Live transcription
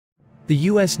The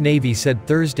U.S. Navy said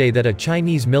Thursday that a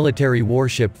Chinese military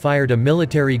warship fired a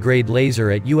military-grade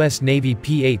laser at U.S. Navy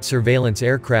P-8 surveillance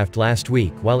aircraft last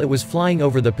week while it was flying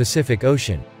over the Pacific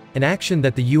Ocean, an action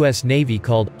that the U.S. Navy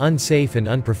called unsafe and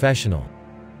unprofessional.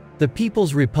 The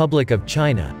People's Republic of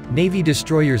China, Navy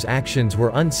destroyers' actions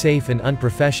were unsafe and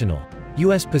unprofessional,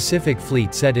 U.S. Pacific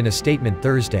Fleet said in a statement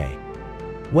Thursday.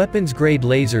 Weapons-grade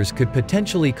lasers could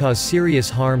potentially cause serious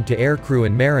harm to aircrew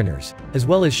and mariners, as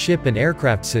well as ship and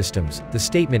aircraft systems, the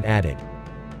statement added.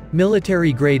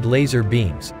 Military-grade laser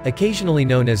beams, occasionally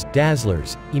known as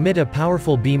dazzlers, emit a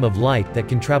powerful beam of light that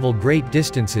can travel great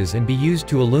distances and be used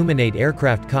to illuminate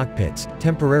aircraft cockpits,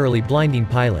 temporarily blinding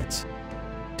pilots.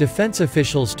 Defense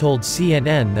officials told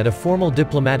CNN that a formal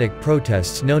diplomatic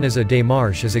protest known as a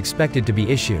démarche is expected to be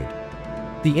issued.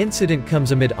 The incident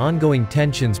comes amid ongoing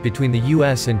tensions between the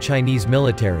U.S. and Chinese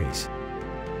militaries.